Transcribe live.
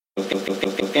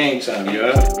Gang time, you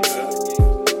heard?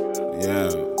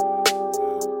 Yeah.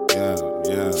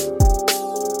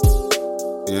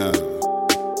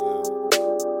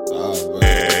 Oh,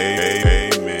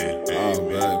 baby. Amen. Oh,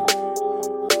 baby.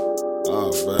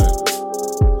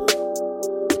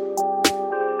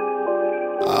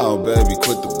 Oh, baby,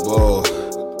 quit the bull.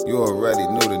 You already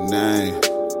knew the name.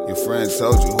 Your friend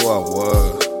told you who I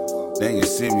was. Then you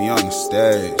see me on the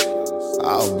stage.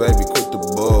 Oh, baby, quit the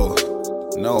bull.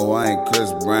 No, I ain't Chris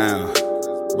Brown,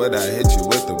 but I hit you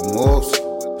with the moves.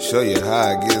 Show you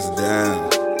how it gets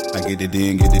down. I get it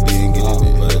in, get it in, get it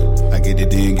in. I get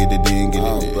it in, get it in, get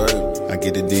it in. I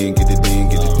get it in, get it in,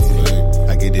 get it in.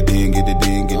 I get it in, get it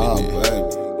in, get it in.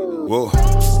 Whoa.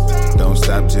 Don't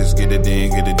stop, just get it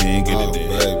in, get it in, get it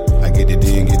in. I get it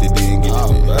in, get it in, get it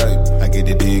in. I get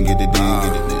it in, get it in,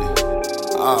 get it in.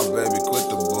 Oh, baby, quit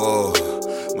the bull.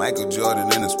 Michael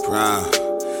Jordan in his prime.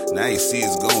 Now you see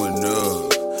it's going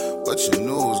up, but you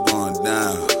knew it was going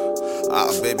down.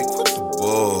 Oh, baby, quit the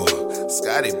bull.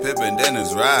 Scottie Pippen,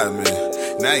 Dennis Rodman.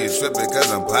 Now you tripping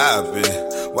cause I'm popping.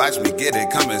 Watch me get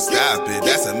it, come and stop it.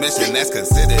 That's a mission that's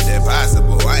considered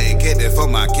impossible. I ain't kidding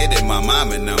for my kid and my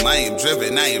mom and them. I am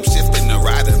driven, I am shifting the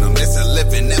ride of them. It's a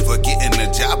living, never getting a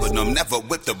job with them. Never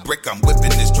whip the brick, I'm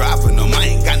whipping this driving them. I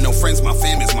ain't got no friends, my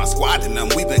family's my squad and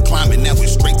them. We been climbing, now we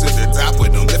straight to the top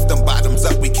with them. Lift them bottoms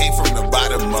up, we came from the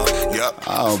bottom up. Yup.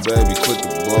 Oh, baby, quit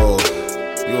the bull.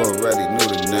 You already knew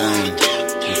the name.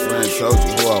 Your friend told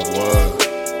you who I was.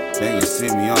 Then you see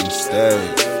me on the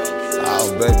stage.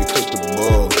 Oh, baby, quit the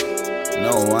bull.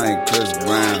 No, I ain't Chris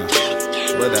Brown,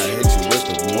 but I hit you with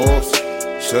the moves.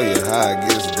 Show you how it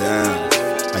gets down.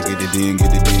 I get it in,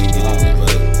 get it in, get it in.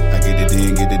 I get it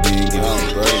in, get it in, get it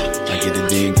in. I get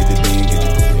it in, get it in, get it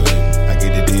in. I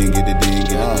get it in, get it in,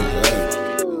 get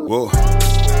it in. Whoa.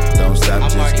 Don't stop,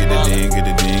 just get it in, get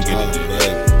it in, get it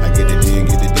in. I get it in,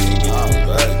 get it in, get it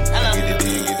in. I get it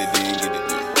in, get it in, get it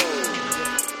in.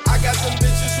 I got some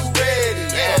bitches who ready.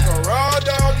 Fuck a raw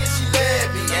dog and she let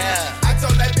me. I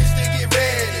told that bitch to get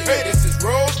ready. Hey, this is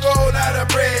rose gold, not a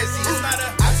Prezi.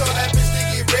 I told that bitch to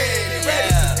get ready.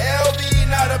 This is LV,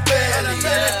 not a belly.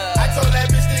 I told that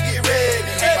bitch to get ready.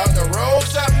 About to roll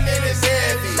something and it's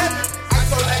heavy. I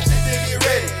told that chick to get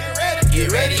ready. Get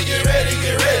ready, get ready,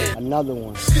 get ready. Another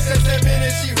one. She said 10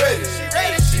 minutes, she ready.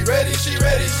 She ready, she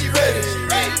ready, she ready.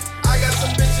 I got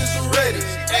some bitches who ready.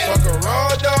 Fuck a raw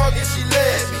dog and she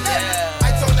let me.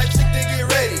 I told that chick to get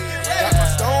ready. Got my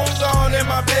stones on in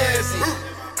my bedseat.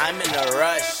 I'm in a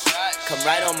rush, come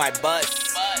right on my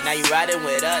bus. Now you riding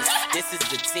with us, this is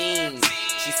the team.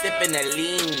 She sipping a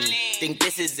lean, think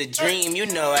this is a dream, you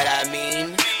know what I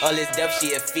mean. All this dope,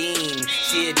 she a fiend.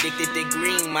 She addicted to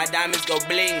green, my diamonds go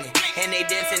bling. And they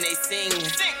dance and they sing,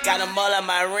 got them all on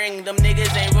my ring. Them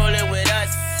niggas ain't rolling with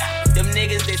us, them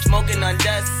niggas they smoking on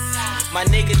dust. My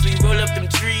niggas, we roll up them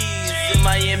trees. In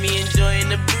Miami, enjoying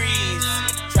the breeze.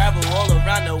 Travel all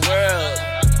around the world.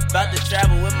 About to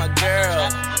travel with my girl.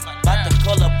 About to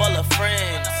call up all her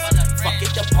friends. Fuck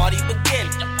it, the party begin.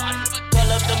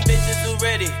 Call up them bitches who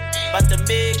ready. About to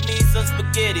make me some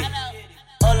spaghetti.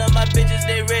 All of my bitches,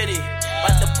 they ready.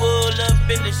 About to pull up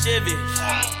in the Chevy.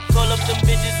 Call up them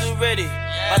bitches who ready.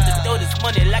 About to throw this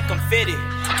money like confetti.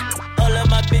 All of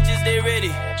my bitches, they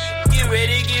ready. Get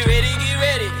ready, get ready, get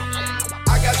ready.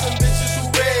 I got some bitches who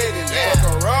ready. Fuck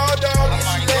a raw dog and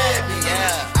she let me.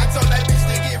 I told that bitch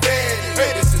to get ready.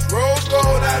 Hey, this is rose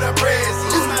gold, not a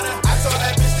Prezi. I told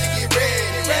that bitch to get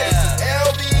ready. This is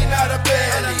LV, not a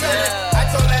belly. I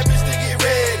told that bitch to get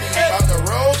ready. About to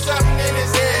roll something and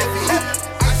it's heavy.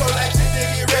 I told that chick to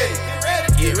get ready.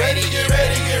 Get ready, get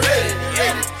ready, get ready.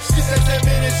 She said 10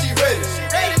 minutes, she ready.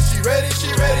 She ready,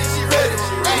 she ready, she ready.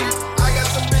 I got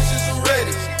some bitches who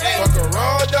ready. Fuck a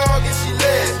raw dog and she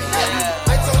let me.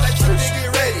 I told that chick to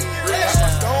get ready. Got my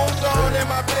stones on in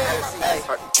my bed.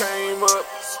 I came up,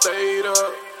 stayed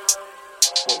up,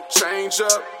 won't change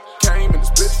up. Came in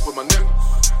this bitch with my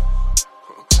niggas.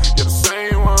 Yeah, the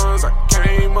same ones. I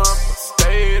came up, I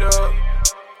stayed up,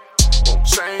 won't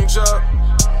change up.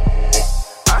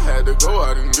 I had to go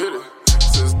out and get it.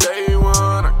 Since day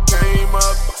one, I came up,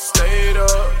 I stayed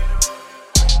up,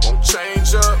 won't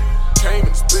change up. Came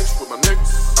in this bitch with my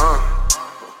niggas.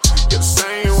 Yeah, the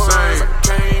same ones. I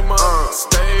came up,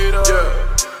 stayed up,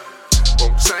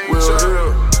 won't change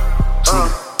up.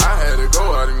 I had to go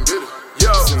out and get it.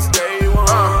 Yo, since day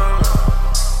one.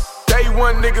 Day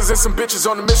one niggas and some bitches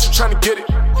on the mission trying to get it.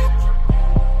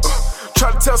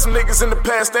 Try to tell some niggas in the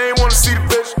past they ain't wanna see the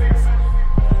bitch.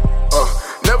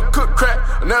 Never cooked crack,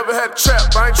 I never had a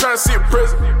trap. I ain't trying to see a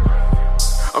prison.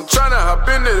 I'm trying to hop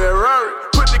into that Rari.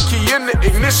 Put the key in the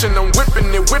ignition. I'm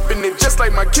whipping it just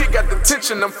like my kid got the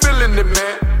tension. I'm feeling it,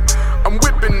 man. I'm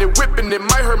and it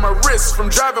might hurt my wrist from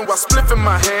driving while spliffing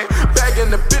my hand.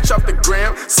 Bagging the bitch off the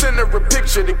gram, send her a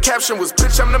picture. The caption was,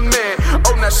 bitch, I'm the man.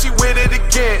 Oh, now she with it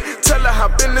again. Tell her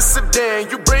hop in the sedan,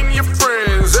 you bring your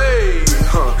friends, hey,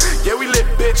 yeah, we lit,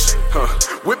 bitch,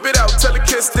 whip it out, tell her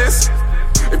kiss this.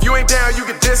 If you ain't down, you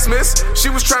get dismissed. She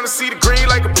was trying to see the green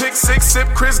like a pick six. Sip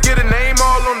Chris, get a name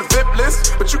all on the VIP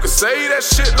list. But you can say that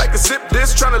shit like a zip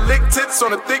disc. Trying to lick tits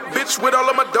on a thick bitch with all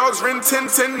of my dogs written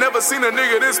 10-10. Never seen a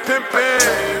nigga this pimpin'.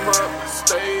 Came up,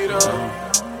 stayed up,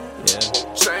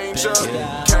 change up.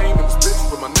 Came in this bitch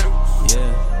with my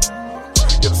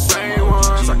niggas. You're the same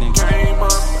ones. I came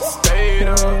up, stayed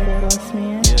up,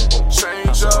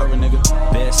 change up.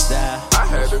 I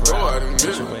had to go out and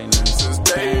get it since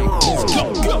day one.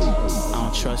 I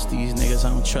don't trust these niggas, I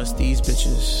don't trust these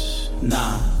bitches.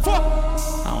 Nah.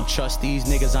 I don't trust these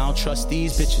niggas, I don't trust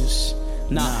these bitches.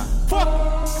 Nah.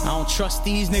 I don't trust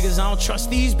these niggas, I don't trust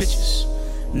these bitches.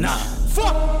 Nah.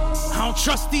 I don't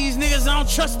trust these niggas, I don't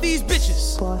trust these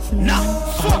bitches. Bossman. Nah.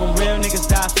 When real niggas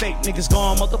die, fake niggas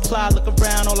gon' multiply. Look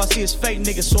around, all I see is fake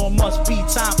niggas, so it must be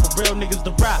time for real niggas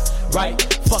to ride, right?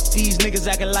 Fuck these niggas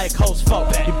acting like hoes folk.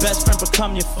 Your best friend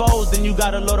become your foes, then you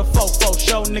got a load of folk.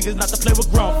 Show niggas not to play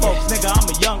with grown folks. Nigga, I'm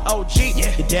a young OG.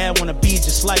 Your dad wanna be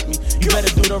just like me. You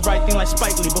better do the right thing like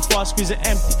Spike Lee before I squeeze it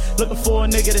empty. Looking for a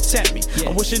nigga to tempt me.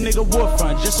 I wish a nigga would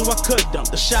front just so I could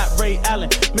dump the shot. Ray Allen,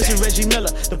 missing Reggie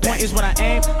Miller. The point is when I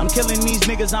aim, I'm killing these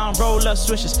niggas. I don't roll up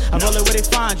switches. I roll it where they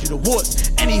find you, the woods.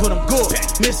 Anywho, I'm good.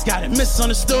 Misguided,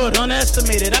 misunderstood,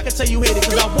 underestimated. I can tell you hate it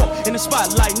cause I walk in the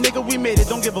spotlight. Nigga, we made it.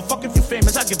 Don't give a fuck if you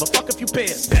famous. I give a fuck if you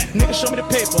pairs. Nigga, show me the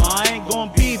paper. I ain't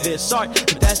gonna be there. Sorry,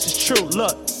 but that's just true.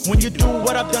 Look, when you do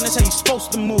what I've done, that's how you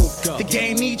supposed to move. The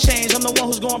game need change. I'm the one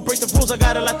who's gonna break the rules. I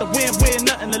gotta let the win with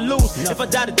nothing to lose. If I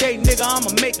die today, nigga, I'ma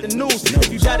make the news.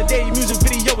 If you die today, your music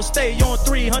video will stay on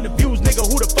 300 views. Nigga,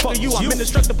 who the fuck are you? I'm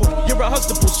indestructible. You're a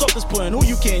huxtable. Soap pudding. Who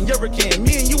you can? You're a can.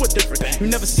 Me and you are different. You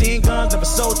never seen guns, never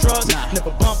sold drugs,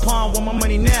 never bump on. Want my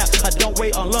money now? I don't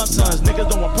wait on lunch sons. Niggas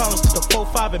don't want problems. The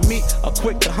 4-5 and me are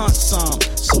quick to hunt some.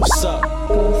 So what's up? I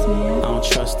don't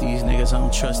trust these niggas. I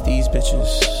don't trust these bitches.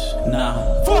 Nah.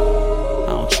 I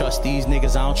don't trust these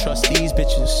niggas. I don't trust these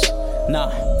bitches. Nah.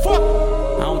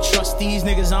 I don't trust these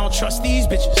niggas. I don't trust these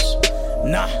bitches.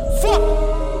 Nah.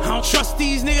 I don't trust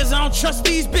these niggas. I don't trust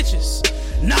these bitches.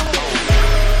 Nah.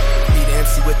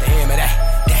 MC with the hammer,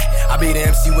 that. I be the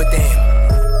MC with the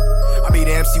hammer. I be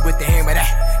the MC with the hammer, that.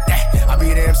 I be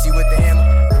the MC with the hammer.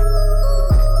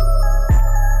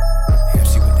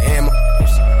 MC with the hammer.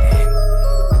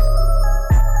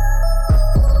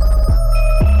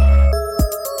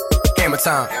 Hammer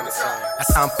time.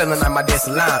 That's how I'm feeling like my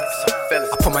dancing lines.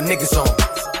 I put my niggas on.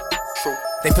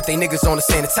 They put they niggas on the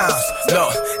same times.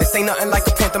 Look, this ain't nothing like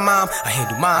a pantomime. I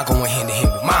handle mine, going hand in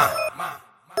hand with mine.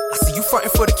 I see you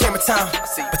frontin' for the camera time,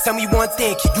 but tell me one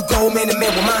thing, can you go man to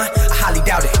man with mine? I highly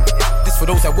doubt it. This for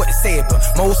those that wouldn't say it, but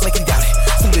most likely doubt it.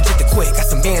 Too legit to quit, got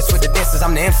some bands for the dancers.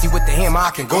 I'm the MC with the hammer,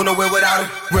 I can go nowhere without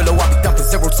it. Real I be dumping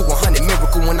 0 to 100,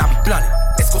 miracle when I be blunted.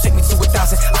 This gon' take me to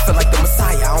 1,000. I feel like the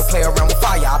Messiah, I don't play around with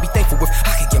fire. I be thankful if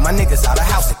I can get my niggas out of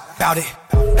house. About it,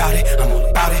 I'm all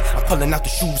about it. I'm pulling out the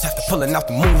shoes, after pulling out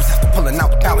the moves, after pulling out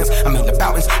the balance. I mean the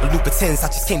balance, the Louboutins. I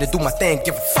just came to do my thing,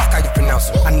 give a fuck how you pronounce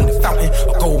it. I need a fountain,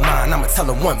 a gold mine, I'ma tell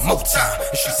them one more time.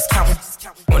 The streets is counting.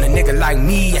 Want a nigga like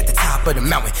me at the top of the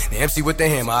mountain. The MC with the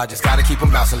hammer, I just gotta keep him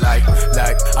bouncing like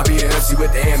I be the MC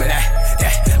with the hammer, that.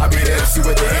 I be the MC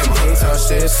with the hammer, can't touch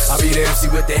this. I be the MC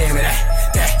with the hammer,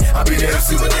 that. I be the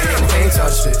MC with the hammer, can't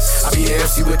touch this. I be the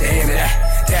MC with the hammer,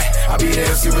 that. I be the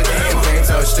MC with the hammer, can't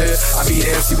touch this. I be the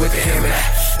MC with the hammer,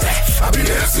 that. I be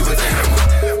the MC with the hammer.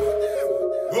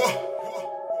 Whoa.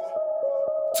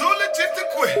 Too legit to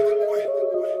quit.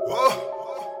 Whoa.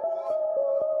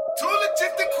 Too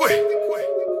legit to quit.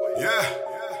 Yeah.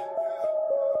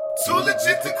 Too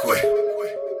legit to quit.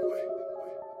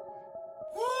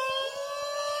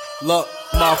 Look,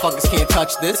 motherfuckers can't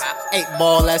touch this. 8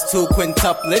 ball, that's 2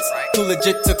 quintuplets. Too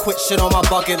legit to quit shit on my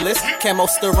bucket list. Camo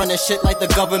still running shit like the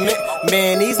government.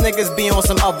 Man, these niggas be on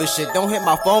some other shit. Don't hit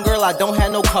my phone, girl, I don't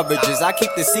have no coverages. I keep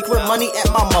the secret money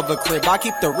at my mother crib. I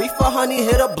keep the reefer, honey,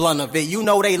 hit a blunt of it. You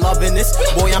know they loving this.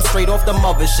 Boy, I'm straight off the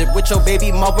mothership. With your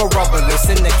baby mother rubberless.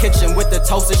 In the kitchen with the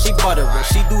toaster, she butterous.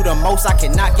 She do the most, I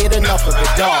cannot get enough of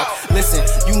it, dog. Listen,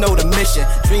 you know the mission.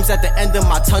 Dreams at the end of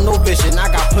my tunnel vision.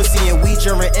 I got pussy and weed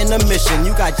during intermission.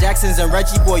 You got Jacksons and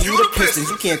Reggie, boy, you the Pistons.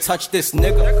 You can't touch this,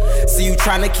 nigga. See you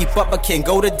trying to keep up, but can't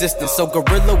go the distance. So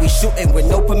gorilla, we shooting with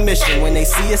no permission. When they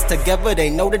see us together, they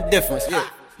know the difference. Yeah.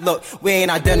 Look, we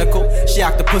ain't identical. She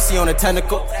act the pussy on a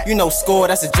tentacle. You know score,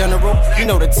 that's a general. You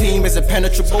know the team is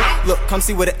impenetrable. Look, come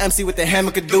see what the MC with the hammer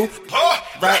could do.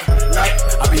 Right.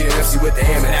 I be the MC with the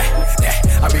M and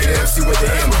that. I be the MC with the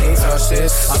M, can't touch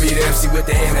this. I be the MC with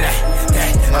the M and that.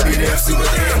 I be the MC with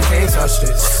the M, can't touch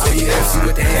this. I be the MC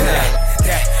with the M and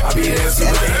that. I be the MC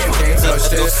with the M, can't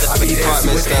touch this. I be the MC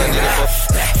with the M and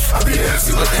that. I be the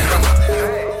MC with the M.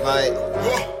 Like,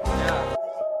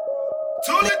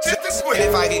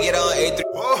 if I could get on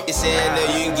A3, it's saying that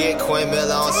you can get Quinn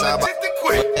Miller on side by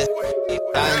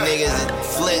y'all niggas is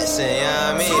flitzing, you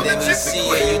know what I mean? Then we see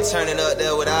you, you turning up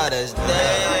there without us.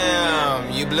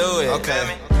 Damn, you blew it.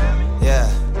 Okay, yeah.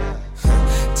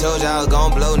 Told y'all I was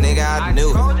gon' blow, nigga, I knew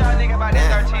it. Told y'all nigga about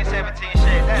that 13, 17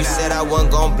 shit. You said I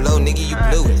wasn't gon' blow, nigga, you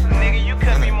blew it. Nigga, you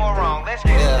couldn't be more wrong. Let's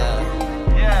get it.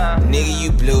 Yeah. Nigga,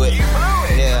 you blew it. You blew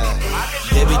it. Yeah.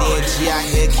 WDGN out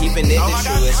here keeping it the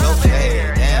true. It's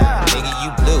okay. Damn, nigga,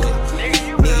 you blew it.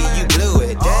 Nigga, you blew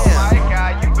it. Damn.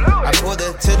 I pulled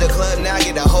it to the club, now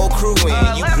get the whole crew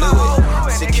in. You blew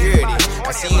it. Security.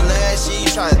 I see you last year,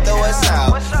 you tryna throw us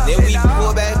out. Then we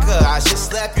pull back up. I should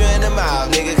slap you in the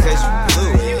mouth, nigga, cause you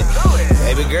blew it.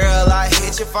 Baby girl, I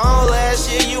hit your phone last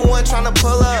year, you weren't tryna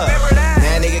pull up.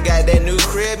 Now nigga got that new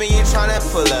crib and you tryna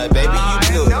pull up. Baby, you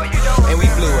blew it. And we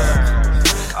blew up.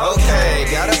 Okay,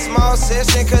 got a small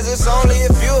session cause it's only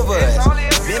a few of us.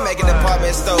 Been making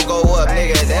department store go up,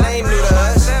 nigga, that ain't new to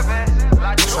us.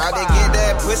 Tried to get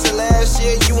that pussy last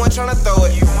year, you weren't tryna throw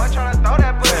it.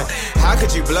 How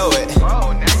could you blow it?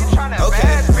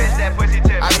 Okay,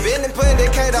 I been putting the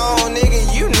K on, nigga,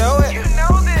 you know it.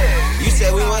 You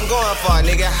said we wasn't going far,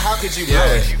 nigga, how could you blow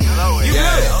it? You blew it.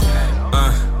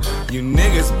 You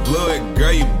niggas blew it,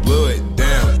 girl, you blew it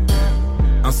down.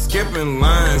 I'm skipping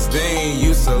lines, they ain't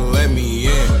used to let me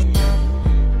in.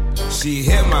 She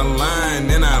hit my line,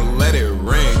 then I let it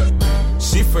ring.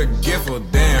 She forgetful,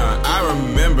 damn, I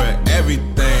remember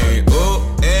everything. Ooh,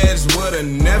 Edge would've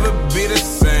never be the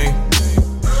same.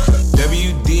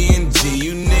 WDNG,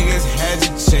 you niggas had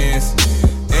your chance,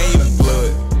 and you blew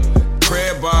it.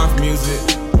 Crib off music,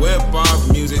 whip off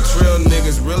music. Trill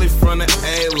niggas really from the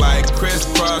A like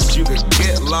crisscross. You could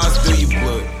get lost, do you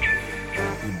blew it?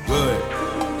 You blew it.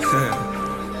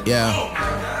 Yeah.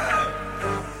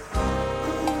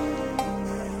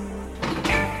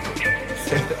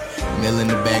 Mill in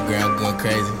the background going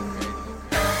crazy.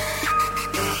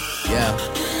 Yeah.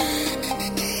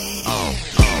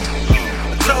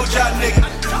 I told y'all niggas.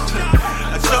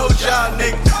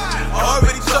 I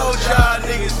already told y'all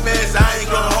niggas, man, so I ain't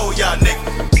gonna hold y'all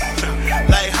niggas.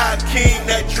 Like Hakeem,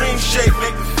 that dream shake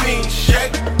make the fiend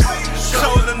shake.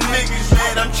 Told them niggas,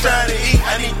 man, I'm trying to eat,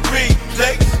 I need 3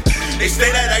 plates. They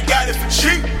say that I got it for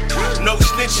cheap. No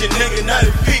snitching, nigga, not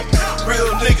a peep.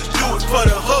 Real niggas do it for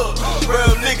the hood.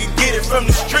 Real nigga get it from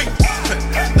the street.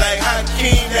 Like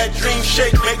Hakeem, that dream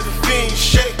shake make the fiend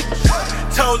shake.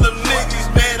 Told them niggas,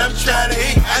 man, I'm trying to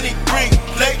eat, I need 3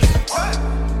 plates.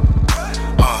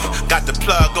 Got the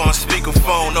plug on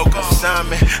speakerphone, no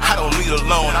consignment. I don't need a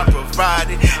loan, I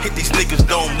provide it. Hit these niggas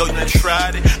don't know you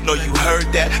tried it. Know you heard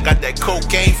that. Got that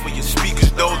cocaine for your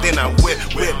speakers though. Then I whip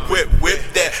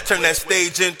that. Turn that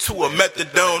stage into a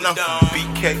methadone. I'm from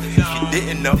BK, if you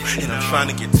didn't know. And I'm trying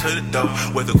to get to the dough,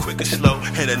 whether quick or slow.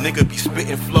 And a nigga be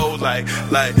spitting flow like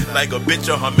a bitch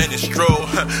on her minestrone.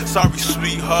 Sorry,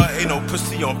 sweetheart, ain't no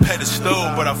pussy on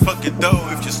pedestal. But I fuck it though,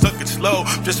 if you suck it slow.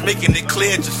 Just making it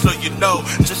clear, just so you know.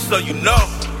 Just so you know,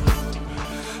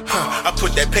 I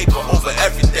put that paper over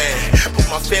everything. Put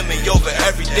my family over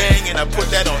everything. And I put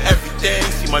that on everything.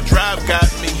 See, my drive got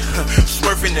me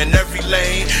swerving in every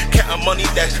lane. Counting money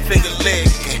that's finger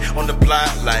licking. On the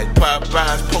block like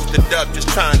Popeyes, posted up just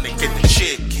trying to get the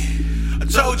chicken. I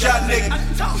told y'all niggas.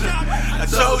 I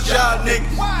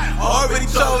already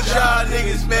told y'all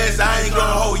niggas, man, so I ain't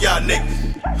gonna hold y'all niggas.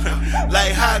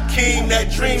 Like Hakeem,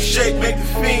 that dream shake make the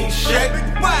fiend shake.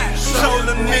 Told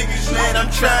them niggas, man, I'm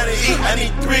trying to eat, I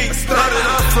need 3. Started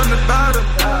off from the bottom,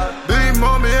 big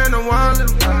mommy and a wallet.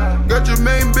 Got your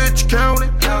main bitch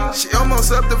counting, she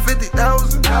almost up to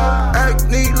 50,000. Act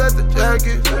neat, leather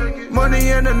jacket, money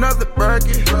in another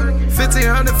bracket.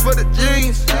 1,500 for the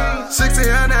jeans,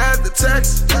 1,600 at the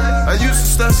tax. I used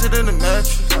to stash it in the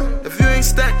mattress. If you ain't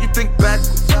stacked, you think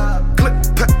backwards. Click,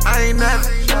 pack, I ain't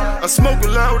average. I smoke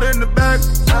loud in the back,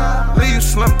 leave you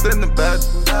slumped in the back.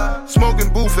 Smoking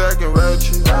booth, acting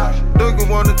ratchet. Don't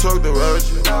wanna talk to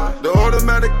ratchet. The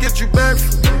automatic get you back.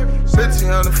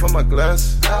 1,500 for my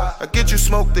glasses. I get you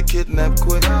smoked to kidnap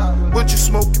quick. What you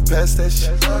smoking past that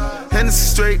shit? Hennessy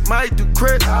straight, might do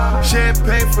crit.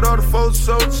 Champagne for all the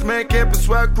photos. Man camping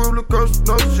swag crew, look across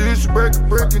the nose. You should break a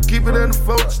brick and keep it in the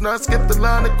folks. Now I skip the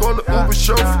line and call it Uber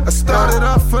chauffeur. I started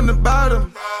off from the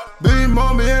bottom. Beam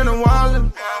on me in a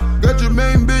wallet. Got your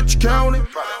main bitch counting.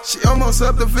 She almost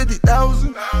up to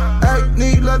 50,000.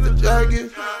 Acne leather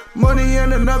jacket. Money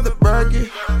in another bracket.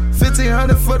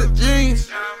 1,500 for the jeans.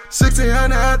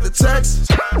 1,600 at the taxes.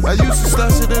 I used to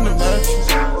stash it in the mattress.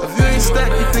 If you ain't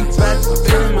stacked, you think back.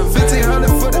 1,500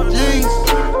 for the jeans.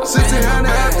 1,600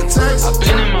 at the taxes. I've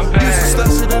been in my bag. Used to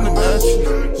stash it in the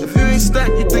mattress. If you ain't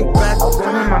stacked, you think back.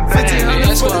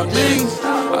 1,500 for the jeans.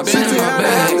 1,600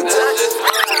 at the taxes.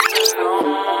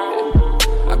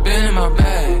 I've been in my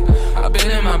bag. I've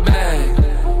been in my bag.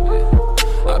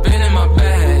 I've been in my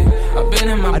bag. I've been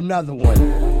in my. Another one.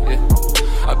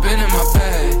 I've been in my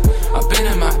bag. I've been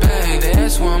in my bag. They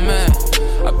ask where I'm at.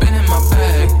 I've been in my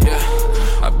bag.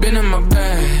 Yeah. I've been in my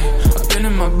bag. I've been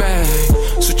in my bag.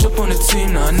 Switch up on the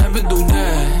team now. I never do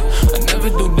that. I never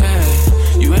do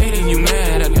that. You hate and you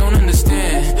mad. I don't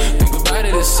understand. Think about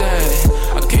it, it's sad.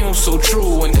 I came up so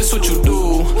true, and this what you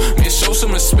do. Man, show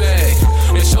some respect.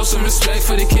 Man, show some respect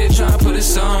for the kid trying to put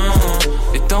it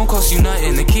on. It don't cost you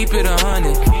nothing to keep it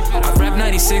 100. I rap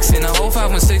 96 and the whole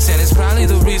 516, and it's probably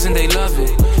the reason they love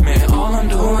it. Man, all I'm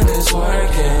doing is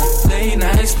working. Late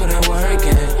nights, but I'm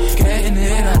working. Getting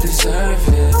it, I deserve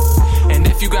it. And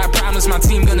if you got problems, my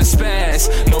team gonna spaz.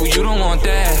 No, you don't want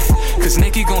that. Cause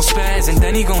Nicky gon' spaz, and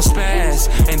then he gon' spaz.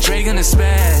 And Dre gonna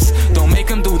spaz. Don't make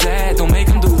him do that, don't make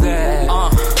him do that.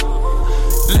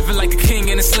 Living like a king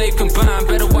and a slave combined.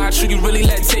 Better watch who you really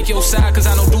let take your side. Cause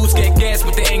I know dudes get gas,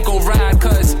 but they ain't gon' ride.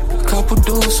 Cause couple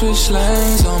dudes switch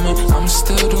lanes on me. I'ma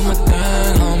still do my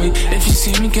thing, homie. If you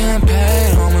see me getting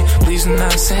paid, homie, please do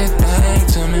not say thank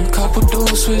to me. Couple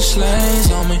dudes switch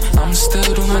lanes on me. I'ma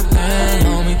still do my thing,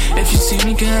 homie. If you see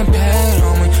me getting paid,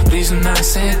 homie, please do not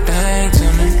say thank to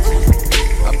me.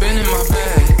 I've been in my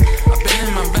bag. I've been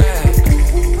in my bag.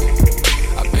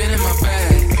 I've been in my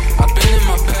bag. I've been in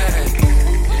my bag.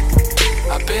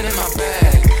 I've been in my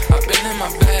bag. I've been in my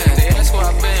bag. They ask where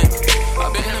I've been.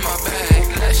 I've been in my bag.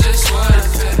 That's just what I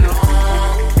feel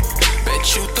on.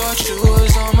 Bet you thought you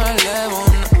was on my level.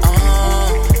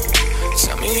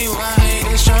 Tell me why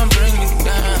haters tryna bring me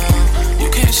down. You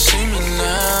can't see me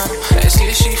now. Let's see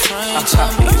if she frame.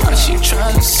 Tell me why she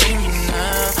tryna see me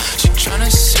now. She tryna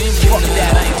see me now. Fuck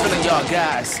that, I ain't feeling y'all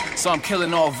guys. So I'm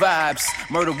killing all vibes.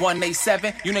 Murder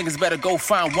 187. You niggas better go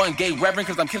find one gay reverend.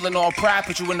 Cause I'm killing all pride.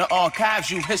 Put you in the archives,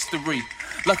 you history.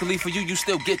 Luckily for you, you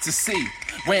still get to see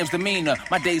Ramz demeanor.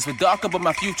 My days were darker, but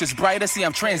my future's brighter. See,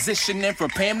 I'm transitioning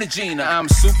from Pam to Gina. I'm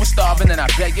super starving, and I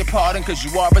beg your pardon, cause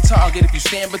you are a target if you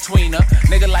stand between her.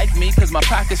 Nigga like me, cause my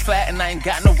pocket's flat and I ain't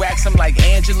got no racks. I'm like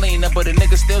Angelina, but a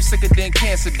nigga still sicker than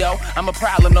cancer, though. I'm a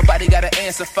problem, nobody got an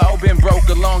answer for. Been broke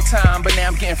a long time, but now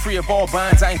I'm getting free of all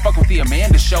binds. I ain't fuck with the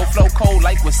Amanda show. Flow cold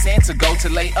like where Santa go to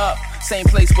lay up. Same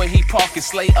place where he park and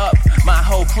slay up. My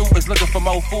whole crew is looking for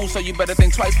more fools, so you better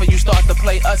think twice before you start to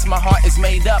play us. My heart is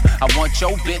made up. I want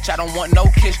your bitch, I don't want no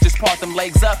kiss, just part them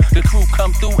legs up. The crew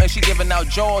come through and she giving out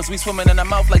jaws. We swimming in her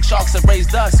mouth like sharks that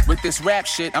raised us. With this rap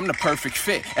shit, I'm the perfect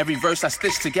fit. Every verse I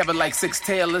stitch together like 6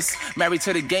 tailors. Married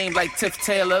to the game like Tiff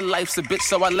Taylor. Life's a bitch,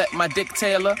 so I let my dick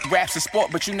tailor. Rap's a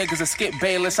sport, but you niggas are Skip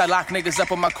Bayless. I lock niggas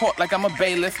up on my court like I'm a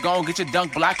bailiff. Go and get your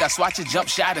dunk block, I swat your jump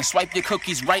shot and swipe your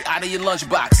cookies right out of your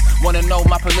lunchbox. Wanna know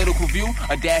my political view?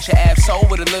 A dash of ab-soul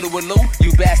with a little Lou.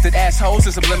 You bastard assholes,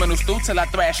 a subliminal stew till I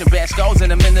thrash and bash goes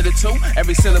in a minute or two.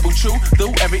 Every syllable true,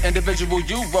 through every individual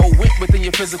you roll with within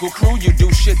your physical crew. You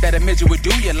do shit that a midget would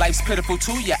do. Your life's pitiful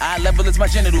too. Your eye level is my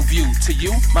genital view. To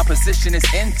you, my position is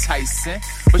enticing,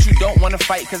 but you don't wanna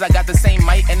fight cause I got the same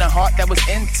might and a heart that was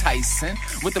enticing.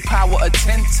 With the power of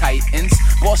 10 titans,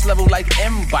 boss level like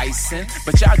M. Bison.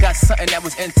 But y'all got something that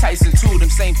was enticing too. Them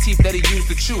same teeth that he used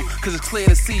to chew. Cause it's clear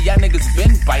to see y'all niggas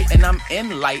been biting. I'm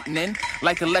enlightening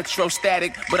like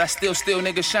electrostatic, but I still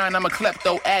niggas shine. I'm a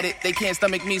klepto addict. They can't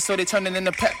stomach me, so they turning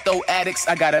into Pepto addicts.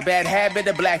 I got a bad habit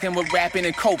of blacking with rapping,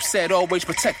 and Cope said always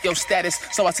protect your status.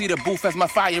 So I see the booth as my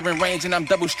firing range, and I'm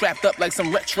double strapped up like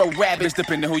some retro rabbits.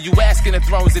 Depending who you asking, the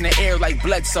thrones in the air like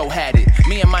Bledsoe had it.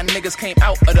 Me and my niggas came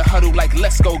out of the huddle like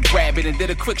let's go grab it, and did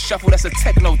a quick shuffle. That's a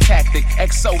techno tactic.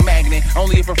 Exo magnet,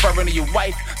 only if referring to your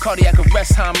wife. Cardiac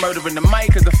arrest, how I'm murdering the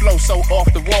mic, cause the flow so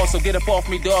off the wall. So get up off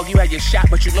me, dog. You had your shot,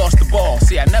 but you lost the ball.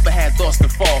 See, I never had thoughts to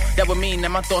fall. That would mean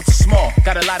that my thoughts are small.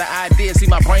 Got a lot of ideas, see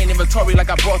my brain inventory like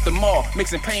I brought them all.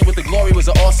 Mixing pain with the glory was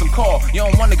an awesome call. You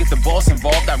don't wanna get the boss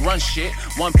involved, I run shit.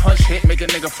 One punch hit, make a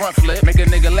nigga front flip. Make a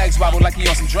nigga legs wobble like he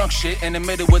on some drunk shit. In the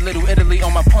middle with Little Italy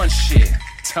on my punch shit.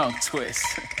 Tongue twist.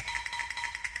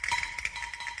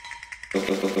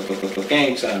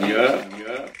 Game time, you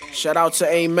up? Shout out to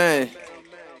Amen.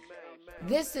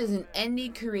 This is an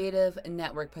Indie Creative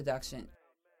Network production.